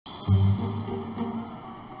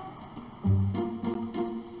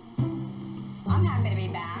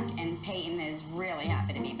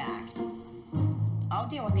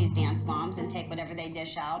and take whatever they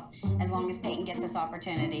dish out, as long as Payton gets this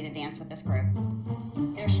opportunity to dance with this group.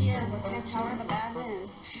 There she is. Let's go tell her the bad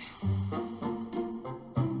news.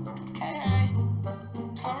 Hey.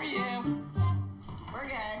 How are you? We're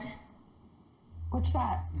good. What's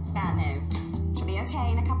that? Sad news. She'll be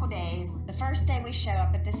okay in a couple days. The first day we show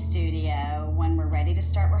up at the studio, when we're ready to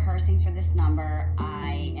start rehearsing for this number,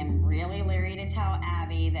 I am really leery to tell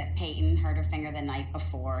Abby that Payton hurt her finger the night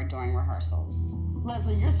before during rehearsals.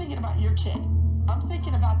 Leslie, you're thinking about your kid. I'm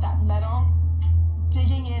thinking about that metal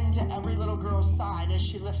digging into every little girl's side as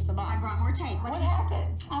she lifts them up. I brought more tape. What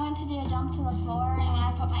happened? I went to do a jump to the floor, and when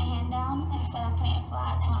I put my hand down, instead of putting it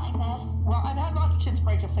flat, I went like this. Well, I've had lots of kids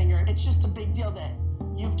break a finger. It's just a big deal that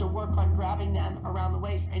you have to work on grabbing them around the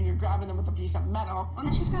waist, and you're grabbing them with a piece of metal. Well,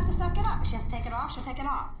 then she's got to suck it up. If she has to take it off, she'll take it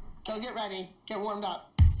off. Go get ready. Get warmed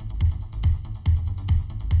up.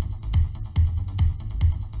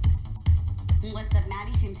 Melissa,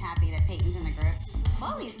 Maddie seems happy that Payton's in the group.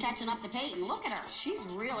 Chloe's catching up to Payton. Look at her. She's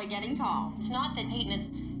really getting tall. It's not that Payton is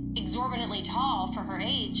exorbitantly tall for her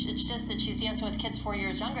age. It's just that she's dancing with kids 4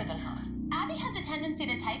 years younger than her. Abby has a tendency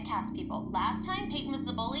to typecast people. Last time, Payton was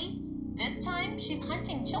the bully. This time, she's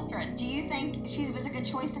hunting children. Do you think she was a good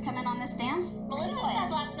choice to come in on this dance? Melissa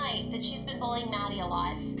said last night that she's been bullying Maddie a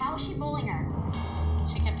lot. How is she bullying her?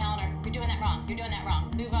 She kept telling her, "You're doing that wrong. You're doing that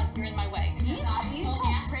wrong. Move on. You're in my way." You told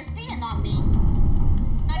Christy and not me.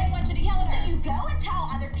 I didn't want you to yell at her. So you go and tell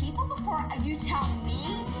other people before you tell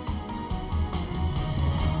me?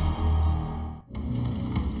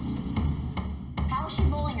 How is she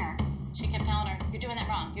bullying her? She kept telling her, "You're doing that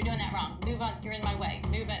wrong. You're doing that wrong. Move on. You're in my way.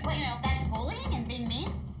 Move it." Wait, that's bullying and being mean?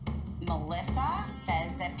 Melissa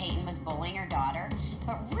says that Payton was bullying her daughter,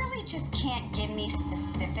 but really just can't give me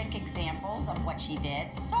specific examples of what she did.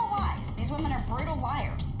 It's all lies. These women are brutal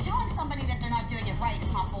liars. Telling somebody that they're not doing it right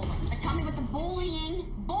is not bullying. But tell me what the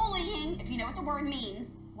bullying, if you know what the word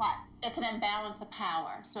means, was. It's an imbalance of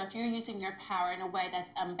power. So if you're using your power in a way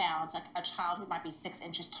that's unbalanced, like a child who might be 6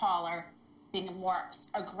 inches taller, being more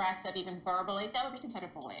aggressive, even verbally, that would be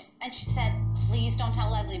considered bullying. And she said, "Please don't tell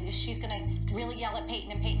Leslie because she's going to really yell at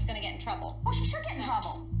Payton and Payton's going to get in trouble." Well, she should get in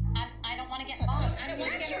trouble. I don't want to get involved. I don't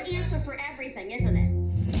want to That's get your answer for everything, isn't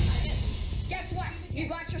it? Guess what? You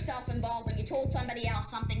got yourself involved when you told somebody else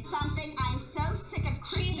something. I'm so sick of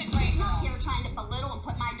Christy sitting up here trying to belittle and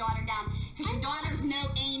put my daughter down because your daughter's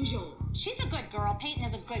no angel. She's a good girl. Payton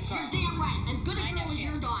is a good girl. You're damn right. As good a girl as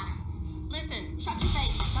your daughter. Listen. Shut your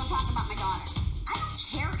face. Don't talk about my daughter. I don't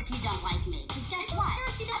care if you don't like me. Because guess what?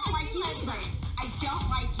 I don't like you either. I don't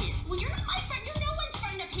like you. Well, you're not my friend. You're no one's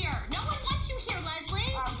friend up here. No one wants you here,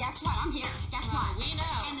 Leslie. Oh, guess what? I'm here. Guess what? We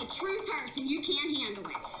know. And the truth hurts and you can't handle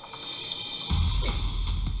it.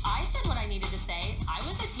 I said what I needed to say. I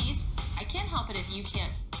was at peace. I can't help it if you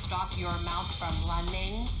can't stop your mouth from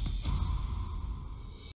running.